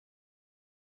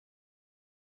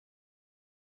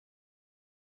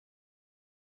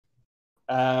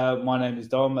My name is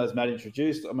Dom, as Matt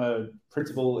introduced. I'm a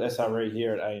principal SRE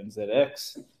here at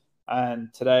ANZx,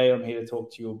 and today I'm here to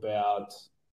talk to you about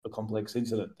a complex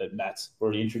incident that Matt's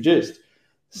already introduced.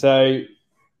 So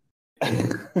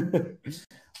what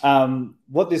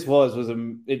this was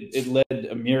it led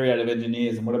a myriad of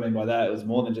engineers, and what I mean by that, it was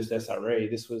more than just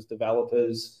SRE. This was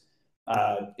developers,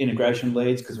 integration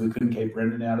leads, because we couldn't keep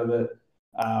Brendan out of it,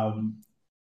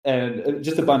 and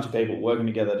just a bunch of people working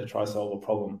together to try to solve a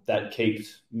problem that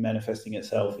keeps manifesting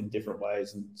itself in different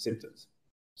ways and symptoms.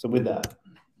 So with that,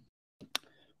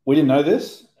 we didn't know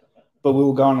this, but we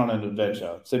were going on an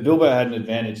adventure. So Bilbo had an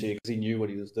advantage here because he knew what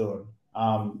he was doing.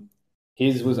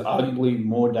 His was arguably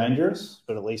more dangerous,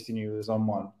 but at least he knew he was on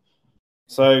one.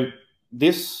 So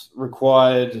this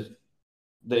required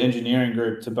the engineering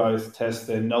group to both test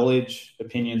their knowledge,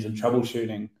 opinions, and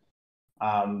troubleshooting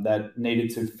that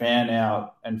needed to fan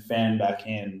out and fan back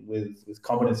in with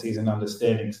competencies and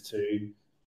understandings to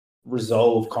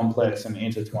resolve complex and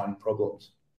intertwined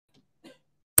problems.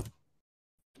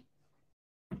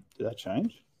 Did that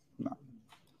change? No.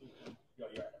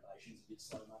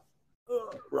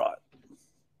 Right.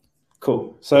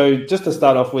 Cool. So just to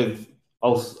start off with,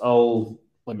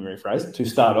 let me rephrase. To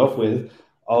start off with,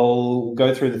 I'll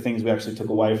go through the things we actually took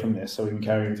away from this so we can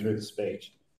carry them through the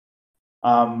speech.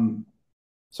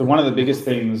 So one of the biggest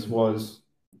things was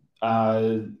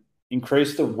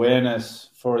increased awareness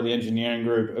for the engineering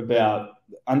group about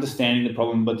understanding the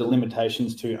problem, but the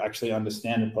limitations to actually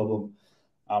understand the problem.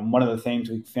 One of the things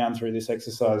we found through this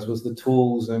exercise was the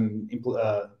tools and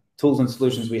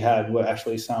solutions we had were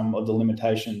actually some of the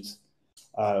limitations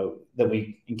that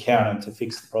we encountered to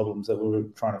fix the problems that we were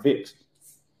trying to fix.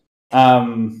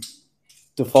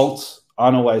 Defaults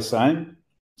aren't always same.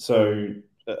 So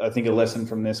I think a lesson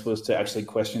from this was to actually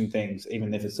question things,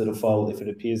 even if it's a default, if it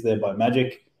appears there by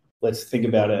magic. Let's think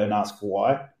about it and ask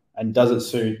why, and does it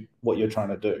suit what you're trying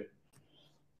to do?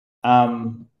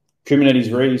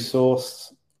 Kubernetes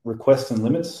resource requests and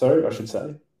limits, I should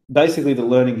say. Basically, the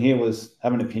learning here was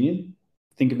have an opinion,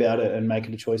 think about it, and make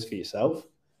it a choice for yourself.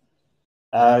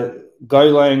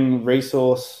 Golang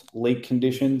resource leak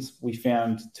conditions, we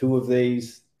found 2 of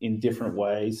these in different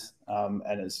ways,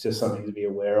 and it's just something to be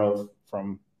aware of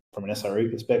from an SRE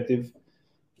perspective.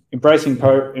 Embracing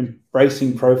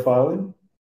profiling.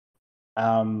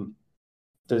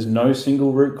 There's no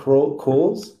single root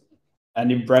cause,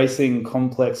 and embracing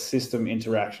complex system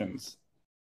interactions.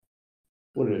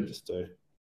 What did it just do?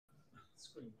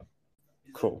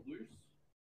 Cool.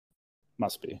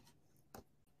 Must be.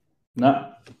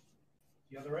 No.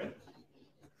 The other end?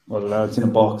 I don't know. It's in a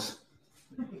box.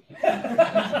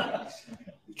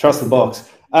 Trust the box.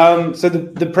 So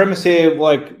the premise here,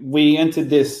 we entered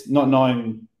this not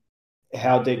knowing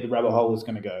how deep the rabbit hole was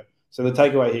going to go. So the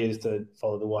takeaway here is to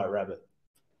follow the white rabbit.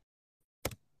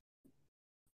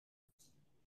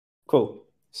 Cool.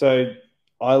 So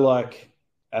I like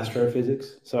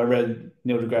astrophysics. So I read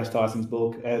Neil deGrasse Tyson's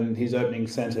book, and his opening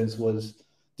sentence was,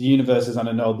 "The universe is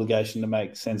under no obligation to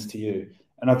make sense to you."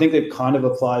 And I think that kind of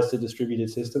applies to distributed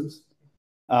systems.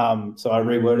 So I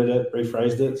reworded it,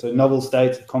 rephrased it. So novel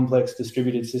states of complex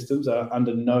distributed systems are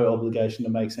under no obligation to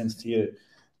make sense to you.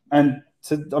 And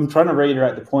so I'm trying to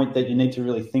reiterate the point that you need to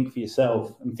really think for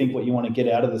yourself and think what you want to get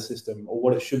out of the system or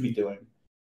what it should be doing.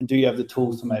 And do you have the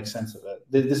tools to make sense of it?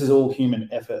 This is all human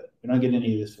effort. We don't get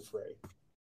any of this for free.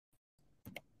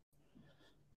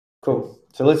 Cool.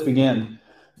 So let's begin.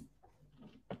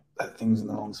 That thing's in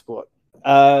the wrong spot.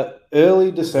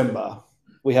 Early December,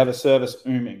 we have a service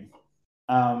ooming.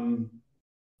 How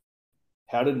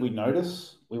did we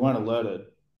notice? We weren't alerted.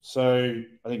 So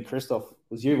I think Christoph,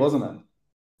 was you, wasn't it?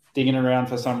 Digging around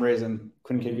for some reason,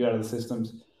 couldn't keep you out of the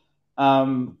systems.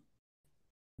 But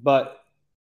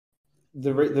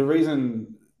the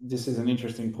reason this is an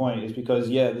interesting point is because,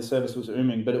 the service was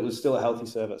ooming, but it was still a healthy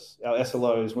service. Our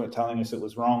SLOs weren't telling us it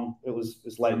was wrong.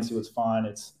 Its latency was fine.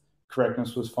 Its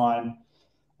correctness was fine.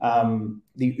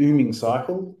 The ooming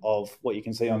cycle of what you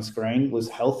can see on screen was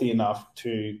healthy enough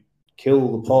to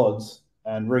kill the pods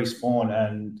and respawn.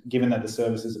 And given that the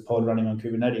service is a pod running on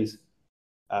Kubernetes,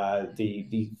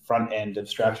 the front end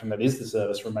abstraction that is the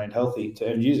service remained healthy to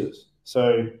end users.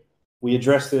 So we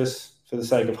address this for the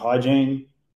sake of hygiene.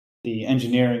 The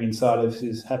engineering inside of us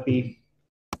is happy,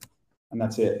 and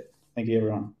that's it. Thank you,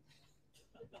 everyone.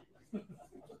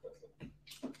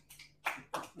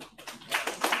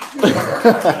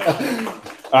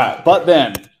 All right, but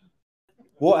then,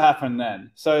 what happened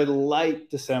then? So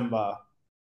late December,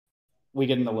 we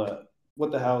get an alert.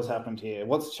 What the hell has happened here?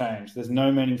 What's changed? There's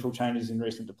no meaningful changes in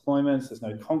recent deployments. There's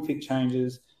no config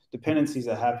changes. Dependencies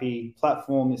are happy.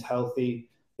 Platform is healthy.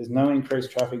 There's no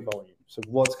increased traffic volume. So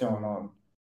what's going on?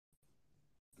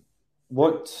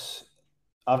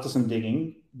 after some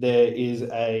digging, there is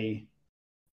a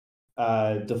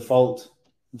default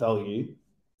value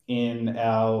in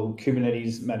our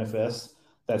Kubernetes manifest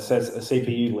that sets a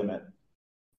CPU limit.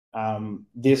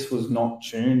 This was not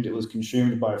tuned, it was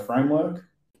consumed by a framework.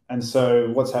 And so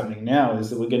what's happening now is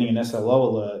that we're getting an SLO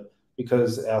alert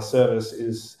because our service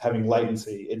is having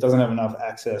latency. It doesn't have enough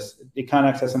access. It can't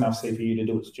access enough CPU to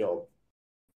do its job.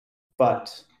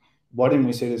 But why didn't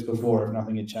we see this before if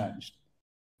nothing had changed?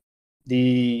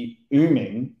 The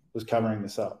ooming was covering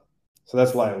this up. So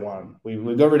that's layer one. We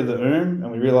got rid of the oom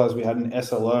and we realized we had an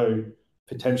SLO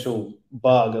potential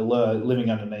bug alert living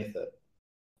underneath it.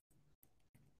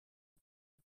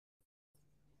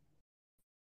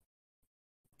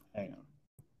 Hang on.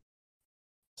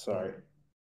 Sorry.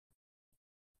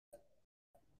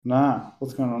 Nah,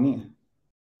 what's going on here?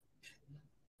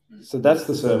 So that's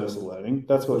the service alerting.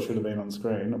 That's what should have been on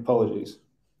screen. Apologies.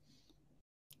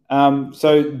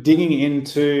 So digging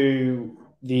into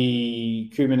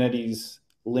the Kubernetes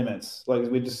limits, like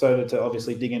we decided to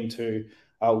obviously dig into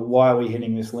why are we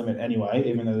hitting this limit anyway,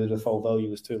 even though the default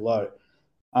value was too low,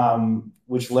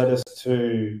 which led us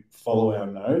to follow our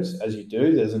nose, as you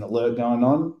do. There's an alert going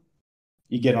on.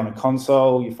 You get on a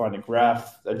console, you find a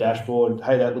graph, a dashboard.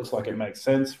 Hey, that looks like it makes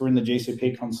sense. We're in the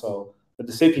GCP console, but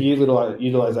the CPU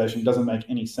utilization doesn't make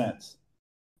any sense.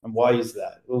 And why is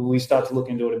that? Well, we start to look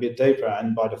into it a bit deeper,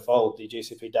 and by default, the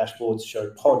GCP dashboards show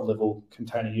pod level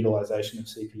container utilization of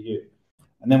CPU.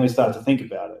 And then we start to think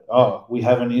about it. Oh, we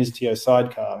have an Istio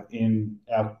sidecar in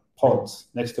our pods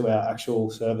next to our actual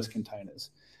service containers.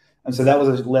 And so that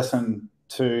was a lesson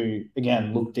to,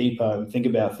 again, look deeper and think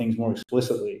about things more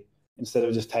explicitly instead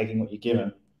of just taking what you're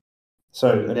given.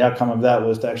 So an outcome of that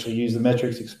was to actually use the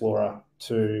metrics explorer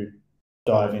to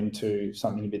dive into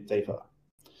something a bit deeper.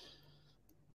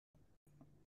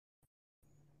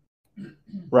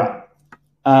 Right.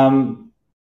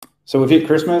 So we've hit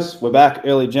Christmas. We're back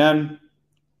early Jan.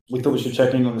 We thought we should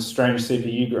check in on the strange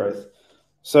CPU growth.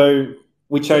 So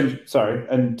we changed,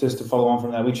 and just to follow on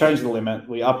from that, we changed the limit.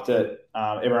 We upped it.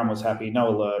 Everyone was happy.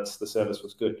 No alerts. The service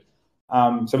was good.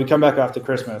 So we come back after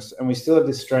Christmas and we still have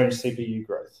this strange CPU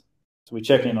growth. So we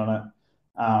check in on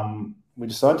it. We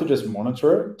decide to just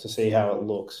monitor it to see how it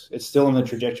looks. It's still on the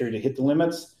trajectory to hit the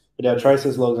limits, but our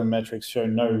traces, logs, and metrics show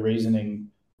no reasoning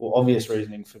or obvious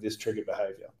reasoning for this trigger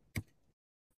behavior.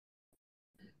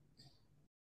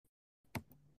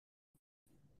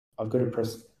 I've got to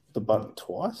press the button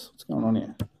twice. What's going on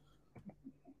here?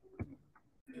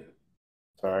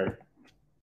 Sorry.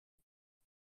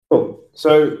 Cool.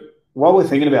 So while we're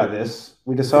thinking about this,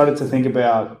 we decided to think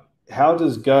about how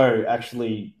does Go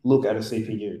actually look at a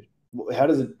CPU? How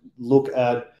does it look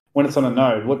at, when it's on a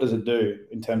node, what does it do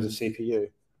in terms of CPU?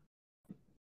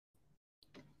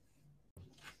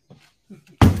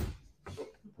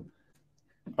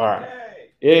 All right.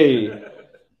 Yay.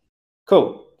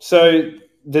 Cool. So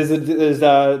there's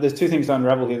two things to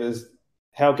unravel here. There's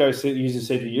how Go uses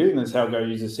CPU, and there's how Go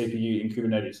uses CPU in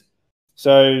Kubernetes.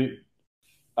 So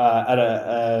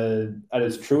at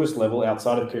its truest level,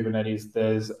 outside of Kubernetes,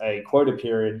 there's a quota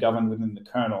period governed within the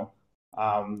kernel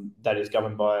that is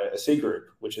governed by a C group,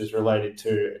 which is related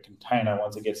to a container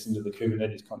once it gets into the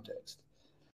Kubernetes context.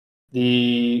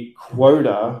 The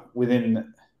quota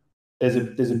within there's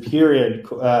a period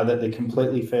that the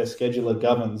completely fair scheduler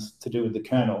governs to do with the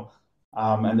kernel,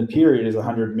 and the period is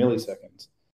 100 milliseconds.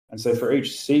 And so for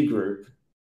each C group,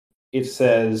 it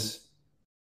says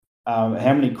how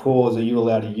many cores are you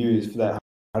allowed to use for that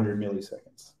 100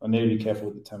 milliseconds. I need to be careful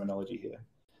with the terminology here.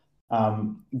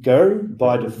 Go,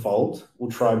 by default,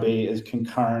 will try to be as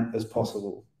concurrent as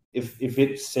possible. If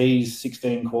it sees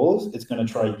 16 cores, it's going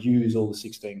to try to use all the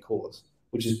 16 cores,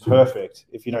 which is perfect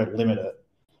if you don't limit it.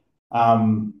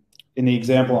 In the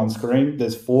example on screen,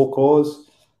 there's 4 cores.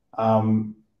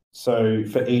 So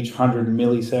for each 100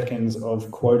 milliseconds of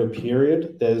quota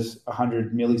period, there's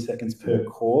 100 milliseconds per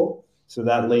core. So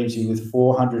that leaves you with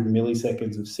 400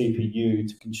 milliseconds of CPU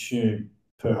to consume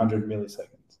per 100 milliseconds.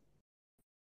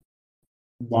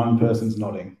 One person's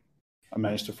nodding. I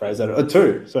managed to phrase that.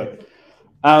 2, sorry.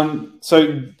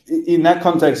 So in that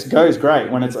context, Go is great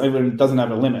when it doesn't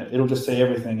have a limit. It'll just see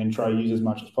everything and try to use as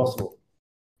much as possible.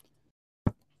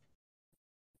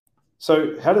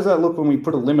 So how does that look when we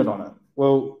put a limit on it?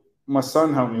 Well, my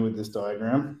son helped me with this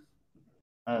diagram,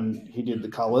 and he did the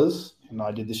colors and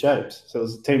I did the shapes. So it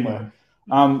was teamwork.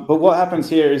 But what happens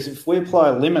here is if we apply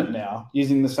a limit now,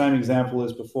 using the same example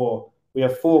as before, we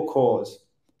have 4 cores,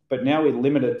 but now we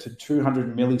limit it to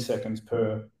 200 milliseconds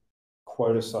per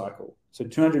quota cycle. So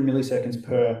 200 milliseconds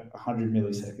per 100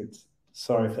 milliseconds.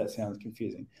 Sorry if that sounds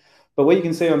confusing. But what you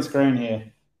can see on screen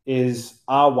here is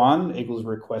R1 equals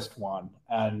request 1.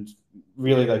 And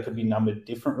really, they could be numbered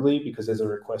differently because there's a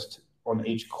request on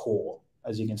each core,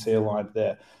 as you can see aligned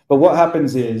there. But what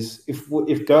happens is if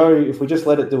we just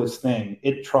let it do its thing,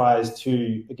 it tries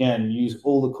to, again, use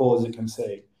all the cores it can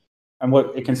see. And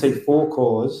what it can see 4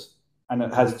 cores, and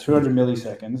it has 200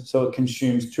 milliseconds. So it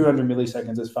consumes 200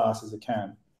 milliseconds as fast as it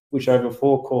can, which over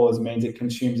 4 cores means it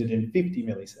consumes it in 50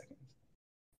 milliseconds,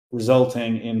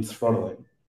 resulting in throttling.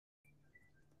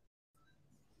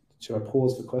 Should I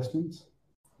pause for questions?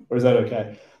 Or is that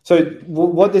okay? So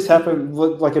what this happened,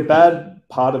 like a bad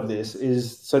part of this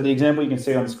is, so the example you can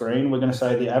see on screen, we're going to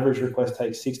say the average request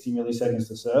takes 60 milliseconds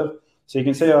to serve. So you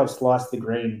can see how I've sliced the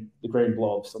green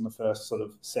blobs on the first sort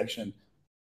of section.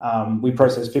 We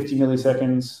process 50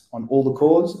 milliseconds on all the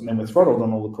cores, and then we're throttled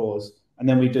on all the cores. And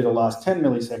then we do the last 10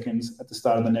 milliseconds at the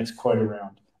start of the next quota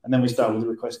round. And then we start with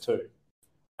request 2.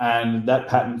 And that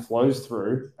pattern flows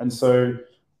through. And so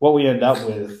what we end up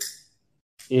with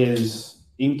is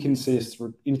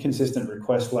inconsistent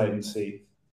request latency,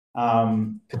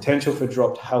 potential for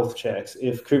dropped health checks.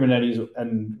 If Kubernetes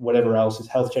and whatever else is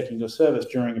health checking your service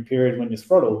during a period when you're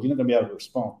throttled, you're not going to be able to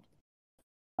respond.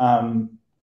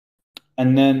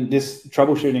 And then this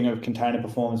troubleshooting of container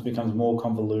performance becomes more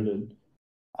convoluted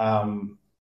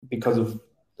because of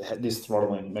this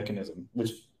throttling mechanism,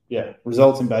 which, yeah,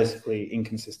 results in basically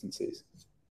inconsistencies.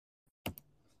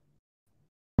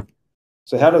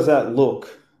 So how does that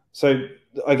look? So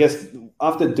I guess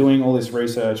after doing all this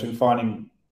research and finding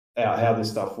out how this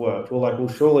stuff worked, we're like, well,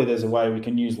 surely there's a way we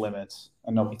can use limits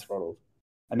and not be throttled.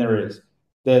 And there is.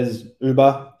 There's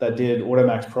Uber that did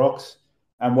AutoMax procs.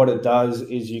 And what it does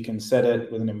is you can set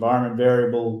it with an environment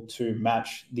variable to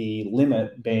match the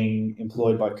limit being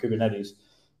employed by Kubernetes.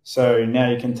 So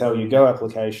now you can tell your Go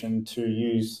application to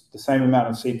use the same amount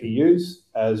of CPUs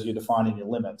as you define in your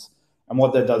limits. And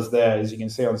what that does there is you can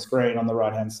see on screen on the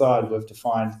right-hand side, we've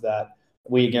defined that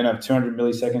we again have 200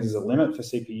 milliseconds as a limit for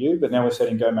CPU, but now we're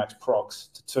setting Go max procs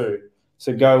to 2.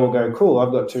 So Go will go, cool,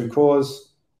 I've got 2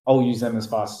 cores, I'll use them as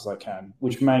fast as I can,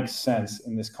 which makes sense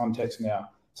in this context now.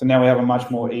 So now we have a much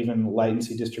more even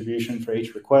latency distribution for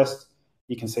each request.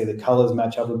 You can see the colors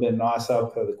match up a bit nicer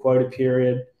per the quota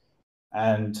period.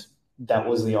 And that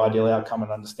was the ideal outcome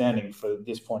and understanding for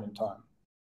this point in time.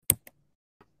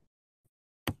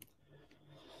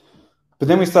 But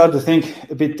then we started to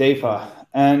think a bit deeper,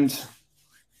 and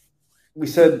we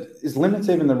said, is limits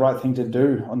even the right thing to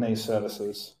do on these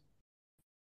services?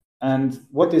 And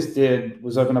what this did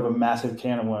was open up a massive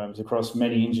can of worms across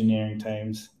many engineering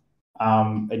teams.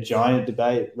 A giant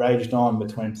debate raged on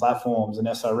between platforms and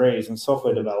SREs and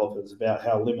software developers about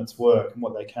how limits work and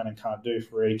what they can and can't do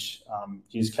for each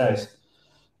use case.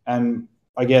 And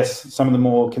I guess some of the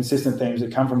more consistent themes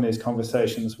that come from these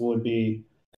conversations would be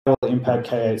how will it impact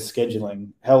K8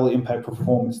 scheduling? How will it impact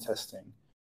performance testing?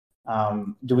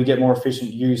 Do we get more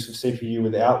efficient use of CPU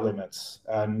without limits?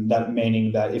 And that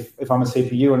meaning that if I'm a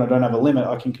CPU and I don't have a limit,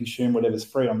 I can consume whatever's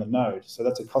free on the node. So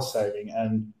that's a cost saving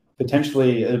and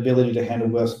potentially an ability to handle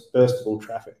burstable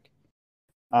traffic.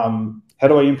 How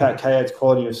do I impact K8's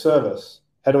quality of service?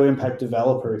 How do I impact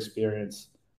developer experience?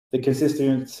 The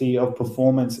consistency of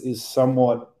performance is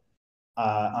somewhat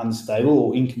unstable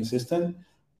or inconsistent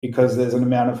because there's an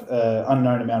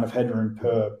unknown amount of headroom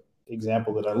per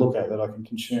example that I look at that I can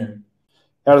consume.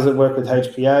 How does it work with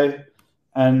HPA?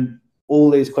 And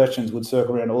all these questions would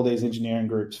circle around all these engineering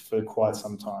groups for quite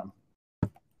some time.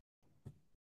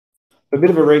 A bit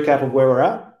of a recap of where we're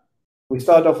at. We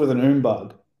started off with an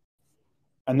bug,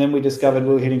 and then we discovered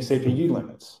we were hitting CPU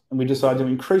limits, and we decided to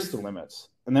increase the limits.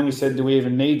 And then we said, do we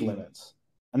even need limits?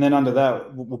 And then under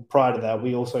that, prior to that,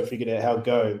 we also figured out how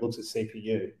Go looks at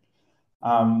CPU.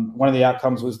 One of the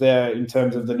outcomes was there in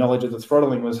terms of the knowledge of the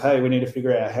throttling was, hey, we need to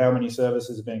figure out how many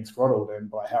services are being throttled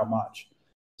and by how much.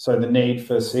 So the need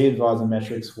for C-advisor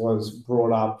metrics was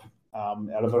brought up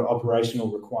out of an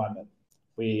operational requirement.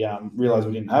 We realized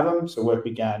we didn't have them, so work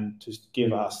began to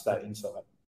give us that insight.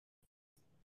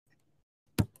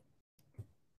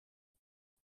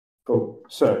 Cool.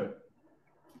 So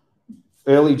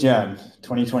early Jan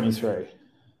 2023,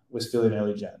 we're still in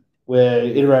early Jan. We're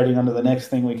iterating under the next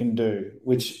thing we can do,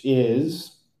 which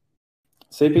is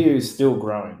CPU is still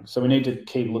growing. So we need to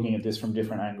keep looking at this from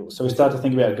different angles. So we start to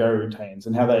think about Go routines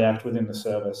and how they act within the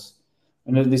service.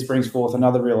 And this brings forth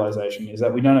another realization is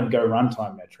that we don't have Go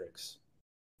runtime metrics.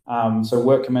 So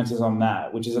work commences on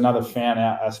that, which is another fan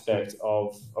out aspect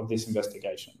of this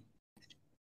investigation.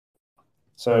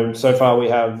 So far we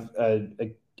have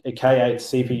a K8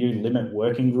 CPU limit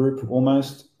working group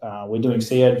almost. We're doing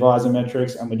C-advisor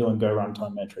metrics and we're doing Go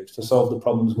runtime metrics to solve the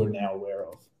problems we're now aware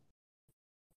of.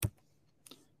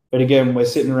 But again, we're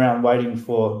sitting around waiting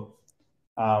for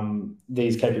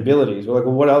these capabilities. We're like,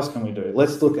 well, what else can we do?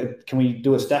 Let's look at, can we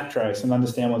do a stack trace and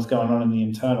understand what's going on in the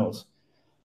internals?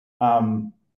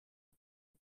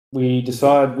 We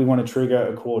decide we want to trigger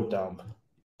a core dump,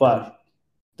 but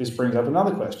this brings up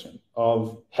another question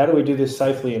of how do we do this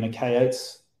safely in a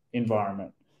K8s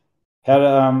environment? How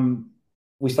do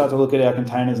we start to look at our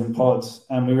containers and pods,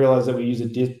 and we realize that we use a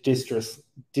distroless,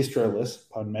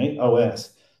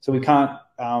 OS. So we can't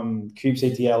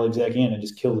kubectl exec in and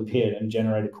just kill the PID and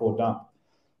generate a core dump.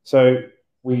 So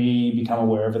we become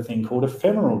aware of a thing called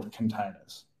ephemeral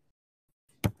containers.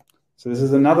 So this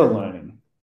is another learning.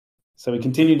 So we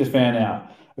continue to fan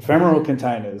out. Ephemeral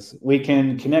containers, we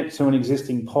can connect to an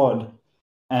existing pod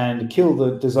and kill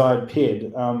the desired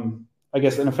PID. I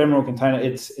guess an ephemeral container,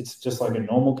 it's just like a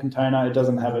normal container. It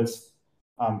doesn't have its,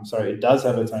 it does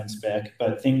have its own spec,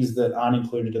 but things that aren't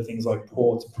included are things like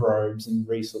ports, probes, and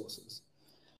resources.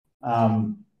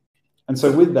 And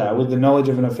so with that, with the knowledge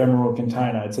of an ephemeral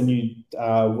container, it's a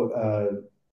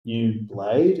new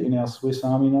blade in our Swiss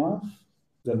Army knife. Is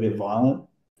that a bit violent?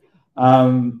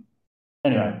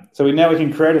 Anyway, so now we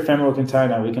can create a ephemeral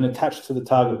container. We can attach to the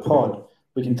target pod.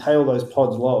 We can tail those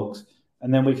pods logs,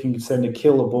 and then we can send a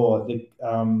kill abort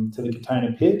to the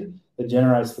container PID that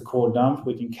generates the core dump.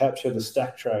 We can capture the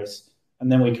stack trace,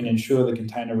 and then we can ensure the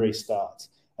container restarts.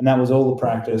 And that was all the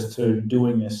practice to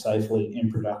doing this safely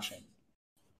in production,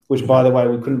 which, by the way,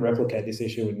 we couldn't replicate this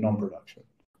issue in non-production.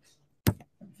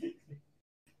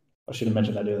 I should have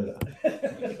mentioned that earlier.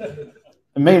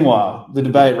 And meanwhile, the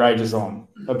debate rages on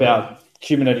about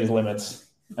Kubernetes limits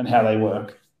and how they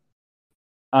work.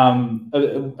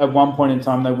 At one point in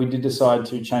time, though, we did decide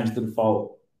to change the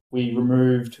default. We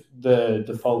removed the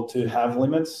default to have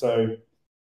limits. So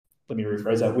let me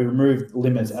rephrase that. We removed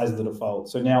limits as the default.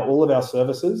 So now all of our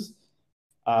services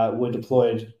were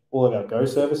deployed, all of our Go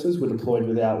services were deployed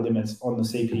without limits on the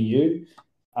CPU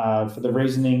for the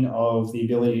reasoning of the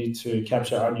ability to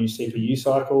capture unused CPU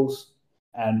cycles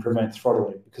and prevent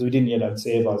throttling, because we didn't yet have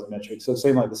CAVISor metrics. So it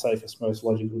seemed like the safest, most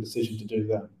logical decision to do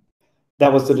that.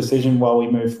 That was the decision while we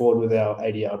moved forward with our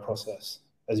ADR process.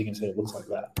 As you can see, it looks like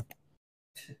that.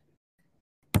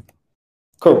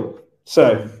 Cool.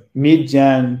 So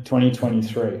mid-Jan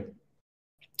 2023,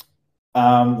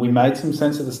 we made some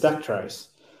sense of the stack trace,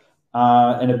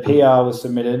 and a PR was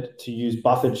submitted to use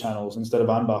buffered channels instead of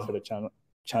unbuffered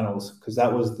channels, because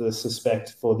that was the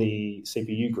suspect for the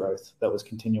CPU growth that was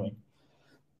continuing.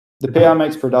 The PR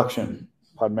makes production,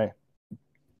 pardon me,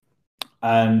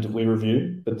 and we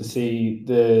review, but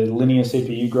the linear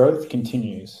CPU growth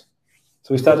continues.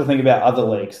 So we start to think about other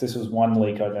leaks. This was one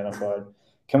leak identified.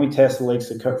 Can we test leaks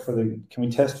can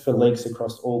we test for leaks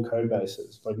across all code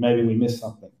bases? Like maybe we missed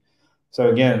something.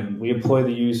 So again, we employ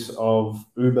the use of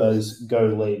Uber's Go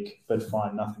leak, but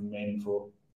find nothing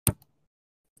meaningful.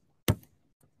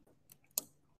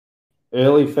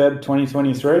 Early Feb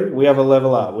 2023, we have a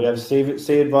level up. We have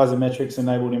CAVISor metrics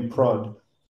enabled in prod.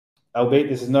 Albeit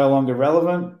this is no longer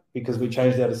relevant because we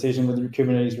changed our decision with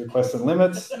Kubernetes requests and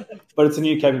limits, but it's a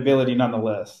new capability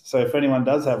nonetheless. So if anyone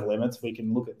does have limits, we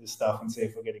can look at this stuff and see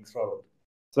if we're getting throttled.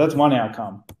 So that's one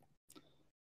outcome.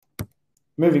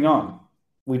 Moving on,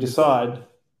 we decide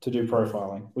to do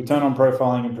profiling. We turn on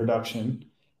profiling in production,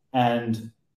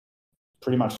 and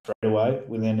pretty much straight away,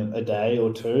 within a day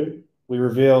or two, we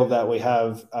reveal that we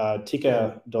have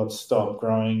ticker.stop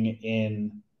growing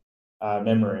in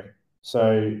memory.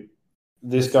 So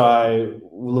this guy,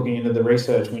 looking into the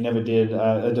research, we never did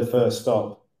a deferred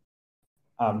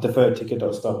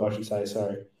ticker.stop, I should say,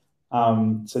 sorry.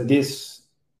 So this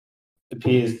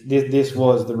appears, this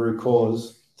was the root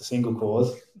cause, the single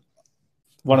cause,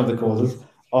 one of the causes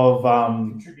of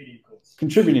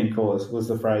contributing cause was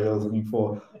the phrase I was looking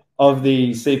for, of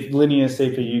the linear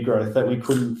CPU growth that we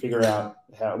couldn't figure out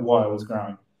why it was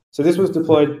growing. So this was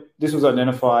deployed, this was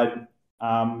identified,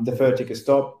 deferred ticker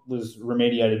stop was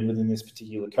remediated within this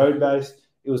particular code base.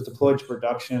 It was deployed to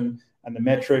production, and the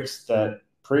metrics that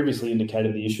previously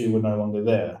indicated the issue were no longer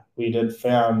there. We had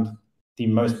found the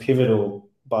most pivotal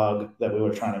bug that we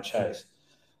were trying to chase.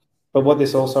 But what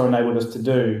this also enabled us to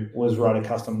do was write a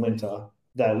custom linter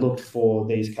that looked for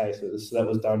these cases. So that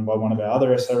was done by one of our other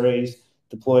SREs,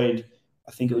 deployed,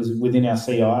 I think it was within our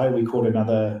CI. We called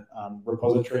another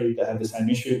repository that had the same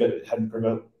issue, but it hadn't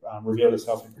revealed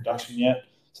itself in production yet.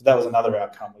 So that was another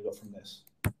outcome we got from this.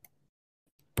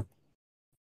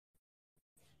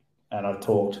 And I've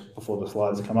talked before the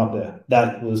slides come up there.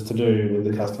 That was to do with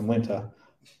the custom linter.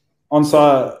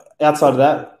 Outside of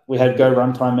that, we had Go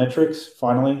runtime metrics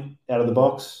finally out of the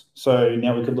box. So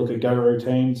now we could look at Go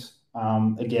routines.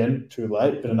 Again, too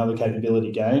late, but another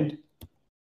capability gained.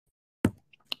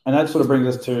 And that sort of brings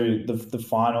us to the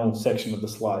final section of the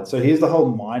slide. So here's the whole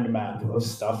mind map of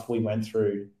stuff we went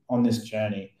through on this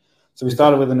journey. So we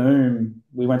started with an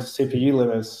we went to CPU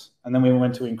limits, and then we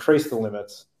went to increase the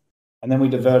limits. And then we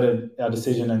diverted our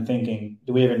decision and thinking,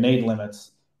 do we even need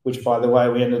limits? Which, by the way,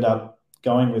 we ended up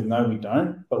going with no, we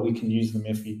don't, but we can use them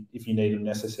if you need them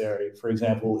necessary. For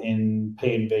example, in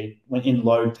P&B, in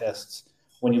load tests,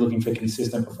 when you're looking for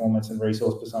consistent performance and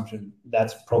resource consumption,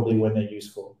 that's probably when they're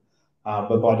useful.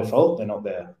 But by default, they're not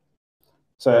there.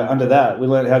 So under that, we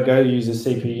learned how Go uses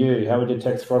CPU, how we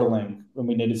detect throttling when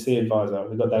we needed cAdvisor.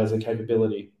 We got that as a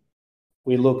capability.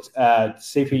 We looked at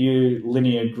CPU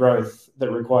linear growth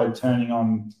that required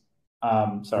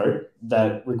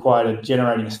that required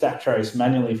generating a stack trace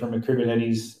manually from a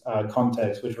Kubernetes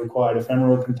context, which required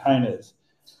ephemeral containers,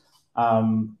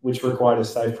 which required a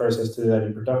safe process to do that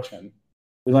in production.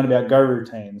 We learned about Go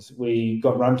routines. We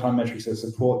got runtime metrics that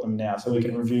support them now, so we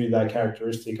can review that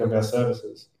characteristic of our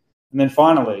services. And then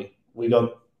finally, we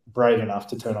got brave enough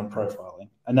to turn on profiling.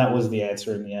 And that was the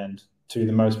answer in the end to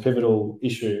the most pivotal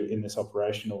issue in this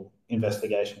operational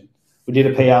investigation. We did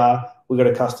a PR, we got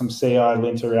a custom CI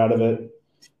linter out of it,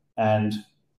 and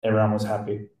everyone was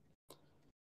happy.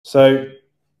 So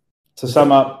to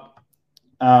sum up,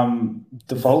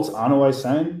 defaults aren't always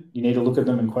sane. You need to look at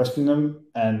them and question them.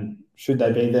 And should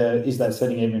they be there? Is that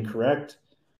setting even correct?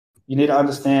 You need to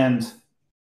understand,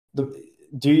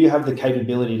 do you have the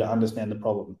capability to understand the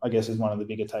problem? I guess is one of the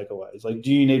bigger takeaways. Like,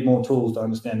 do you need more tools to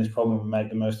understand this problem and make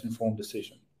the most informed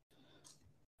decision?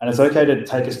 And it's okay to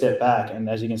take a step back and,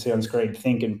 as you can see on screen,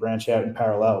 think and branch out in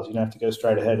parallels. You don't have to go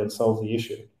straight ahead and solve the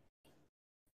issue.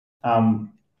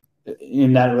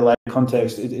 In that related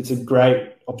context, it's a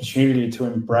great opportunity to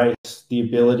embrace the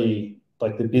ability,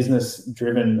 like the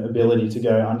business-driven ability to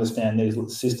go understand these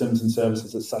systems and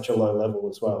services at such a low level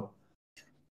as well.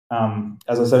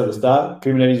 As I said at the start,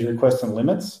 Kubernetes requests and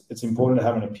limits. It's important to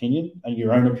have an opinion, and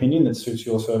your own opinion that suits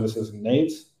your services and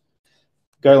needs.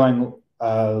 Golang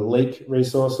leak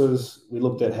resources, we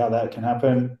looked at how that can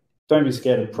happen. Don't be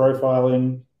scared of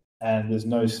profiling, and there's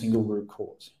no single root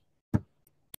cause.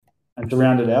 And to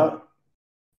round it out,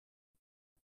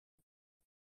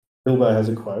 Bilbo has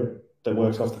a quote that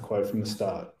works off the quote from the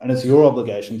start, and it's your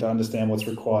obligation to understand what's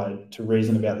required to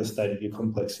reason about the state of your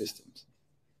complex systems.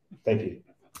 Thank you.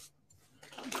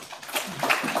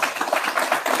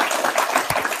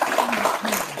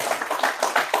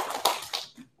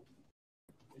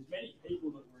 There's many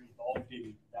people that were involved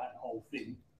in that whole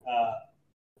thing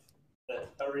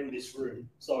that are in this room.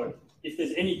 So if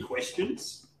there's any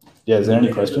questions... Yeah, is there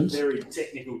any questions? A very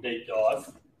technical deep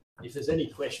dive. If there's any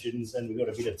questions, and we've got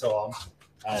a bit of time,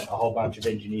 and a whole bunch of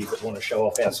engineers that want to show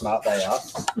off how smart they are,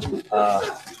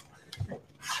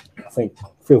 I think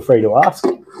feel free to ask.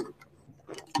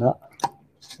 No?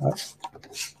 No?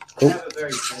 Cool. I have a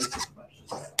very basic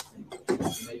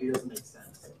question. Maybe it doesn't make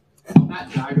sense.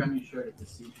 That diagram you showed of the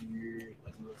CPU,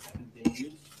 like millisecond being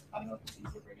used, I don't know if it's easy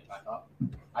to bring it back up.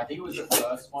 I think it was the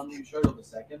first one you showed or the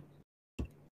second.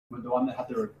 The one that had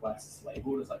the requests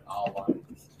labeled as like R1.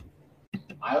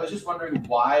 I was just wondering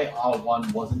why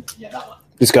R1 wasn't, yeah, that one.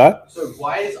 This guy? So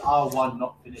why is R1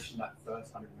 not finishing that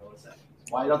first 100 milliseconds?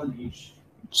 Why doesn't each...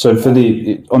 So for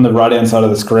on the right-hand side of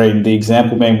the screen, the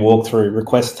example being walked through,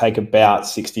 requests take about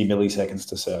 60 milliseconds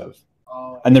to serve.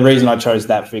 Oh. And the reason I chose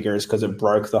that figure is because it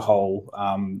broke the whole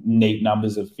neat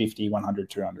numbers of 50, 100,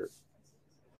 200.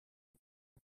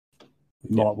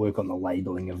 Might work on the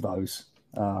labeling of those.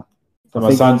 So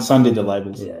my son did the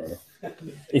labels. Yeah.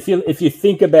 If you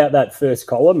think about that first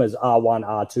column as R1,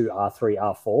 R2, R3,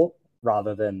 R4,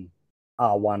 rather than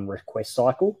R1 request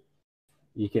cycle,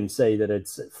 you can see that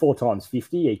it's 4 times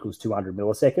 50 equals 200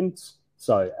 milliseconds.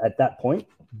 So at that point,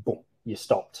 boom, you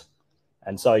stopped.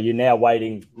 And so you're now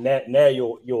waiting. Now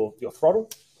your throttle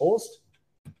paused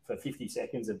for 50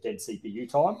 seconds of dead CPU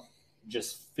time,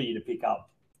 just for you to pick up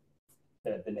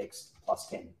the next plus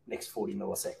 10, next 40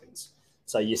 milliseconds.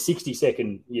 So your 60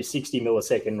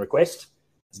 millisecond request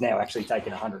is now actually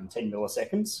taking 110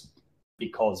 milliseconds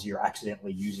because you're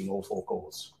accidentally using all 4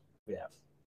 cores. Yeah.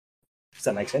 Does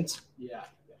that make sense? Yeah.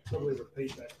 Probably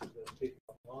repeat that to the people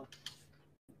online.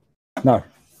 No.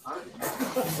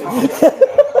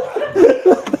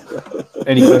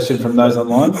 Any question from those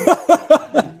online?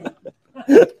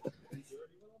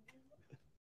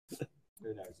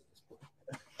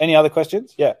 Any other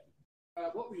questions? Yeah.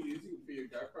 What were you using for your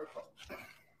Go profile?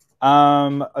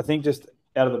 I think just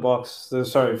out of the box. So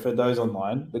sorry for those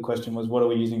online. The question was, what are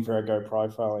we using for our Go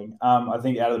profiling? I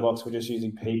think out of the box, we're just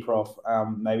using pprof,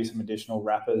 maybe some additional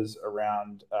wrappers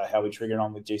around how we trigger it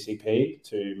on with GCP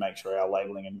to make sure our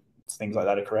labeling and things like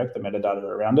that are correct, the metadata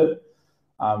around it.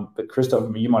 But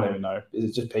Christoph, you might even know, is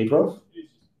it just pprof?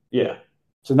 Yeah.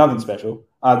 So nothing special.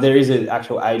 There is an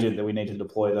actual agent that we need to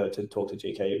deploy, though, to talk to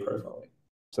GKE profiling.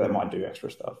 So that might do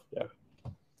extra stuff. Yeah.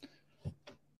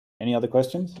 Any other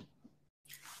questions?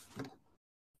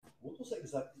 What was the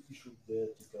exact issue there,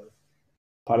 ticker?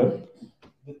 Pardon?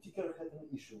 The ticker had an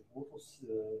issue. What was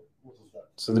that?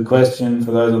 So the question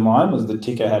for those online was the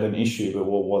ticker had an issue, but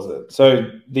what was it?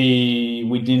 So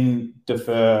we didn't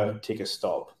defer ticker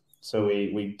stop. So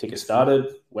we ticker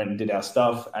started, went and did our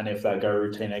stuff, and if that go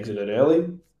routine exited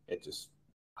early, it just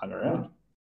hung around.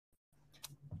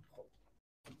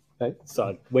 Okay.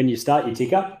 So when you start your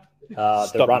ticker,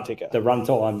 the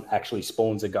runtime actually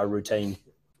spawns a go routine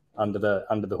under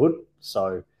the hood.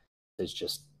 So there's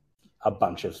just a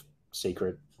bunch of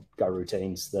secret go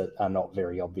routines that are not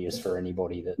very obvious for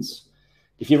anybody.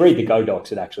 If you read the Go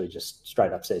docs, it actually just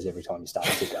straight up says every time you start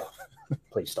a ticker,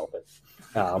 please stop it.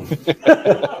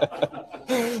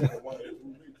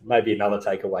 Maybe another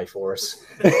takeaway for us.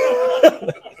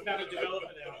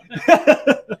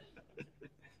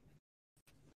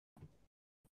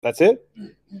 That's it?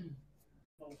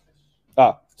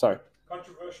 Oh, sorry.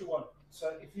 Controversial one.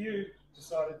 So if you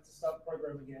decided to start the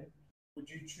program again, would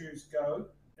you choose Go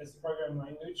as the program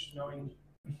language, knowing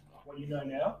what you know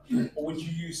now? Or would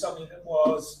you use something that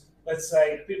was, let's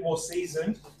say, a bit more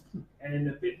seasoned and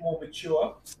a bit more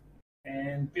mature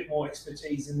and a bit more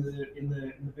expertise in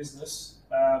the business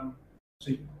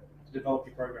to develop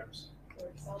your programs?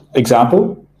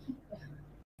 Example?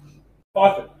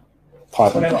 Python.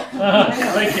 Whatever.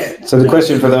 Okay. So the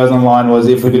question for those online was,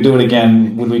 if we could do it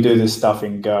again, would we do this stuff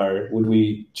in Go? Would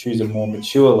we choose a more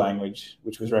mature language,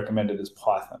 which was recommended as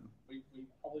Python? We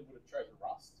probably would have chosen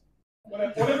Rust.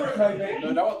 Whatever it may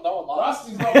be. No one Rust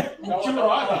is not mature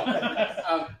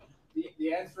either.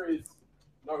 The answer is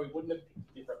no, we wouldn't have picked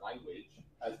a different language,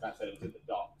 as Matt said, it was in the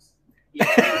docs.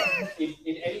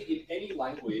 In any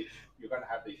language, you're going to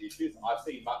have these issues. I've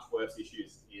seen much worse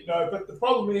issues in... No, but the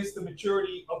problem is the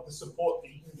maturity of the support that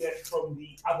you can get from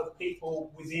the other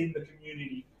people within the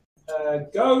community.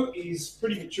 Go is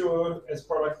pretty mature as a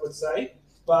product, let's say,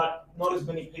 but not as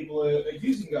many people are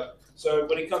using Go. So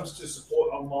when it comes to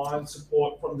support online,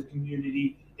 support from the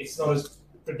community, it's not as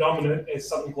predominant as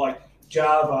something like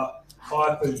Java,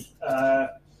 Python,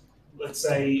 let's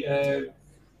say,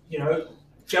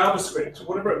 JavaScript,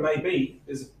 whatever it may be.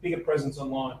 There's a bigger presence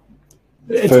online.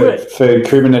 For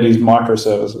Kubernetes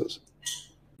microservices.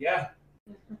 Yeah.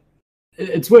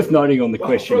 It's worth noting on the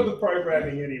question. For the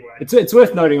programming anyway. It's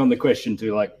worth noting on the question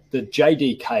too, like the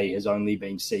JDK has only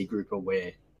been C group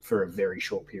aware for a very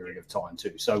short period of time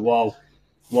too. So while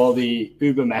the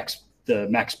the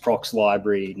Max Prox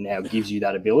library now gives you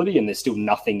that ability, and there's still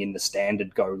nothing in the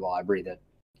standard Go library that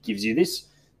gives you this,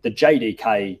 the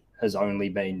JDK has only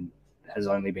been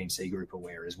C group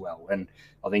aware as well. And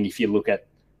I think if you look at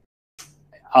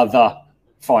other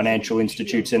financial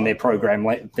institutes and their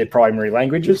primary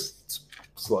languages,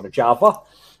 it's a lot of Java,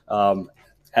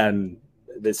 and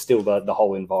there's still the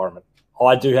whole environment.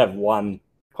 I do have one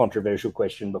controversial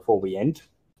question before we end.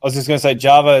 I was just going to say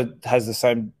Java has the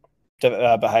same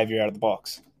behavior out of the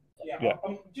box. Yeah.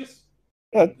 I'm just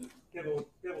devil's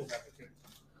advocate.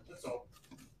 That's all.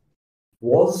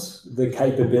 Was the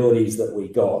capabilities that we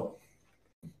got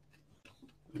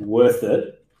worth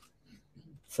it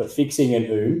for fixing an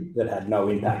OOM that had no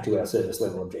impact to our service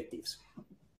level objectives?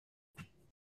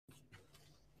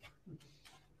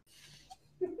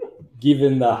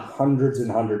 Given the hundreds and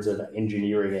hundreds of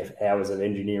hours of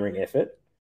engineering effort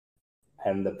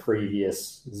and the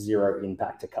previous zero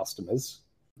impact to customers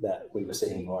that we were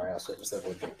seeing for our service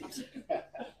level objectives.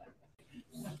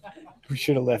 We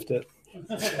should have left it.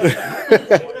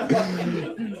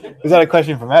 Is that a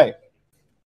question for me?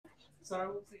 Sorry,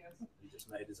 what's the answer? You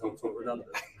just made his whole talk redundant.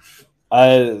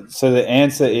 So the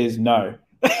answer is no.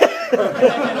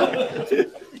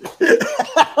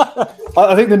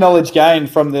 I think the knowledge gained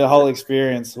from the whole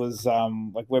experience was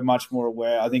like we're much more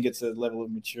aware. I think it's a level of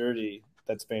maturity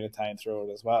that's been attained through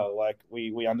it as well. Like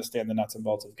we understand the nuts and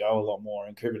bolts of Go a lot more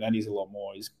and Kubernetes a lot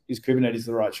more. Is Kubernetes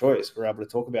the right choice? We're able to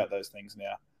talk about those things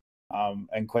now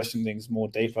and question things more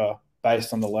deeper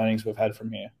based on the learnings we've had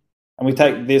from here. And we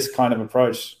take this kind of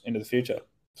approach into the future.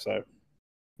 So,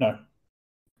 no.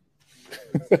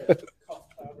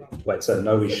 Wait, so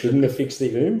no, we shouldn't have fixed the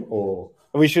OOM, or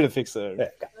we should have fixed the OOM. Yeah,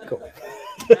 okay, cool.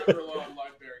 Can't rely on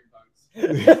load-bearing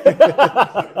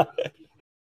bugs.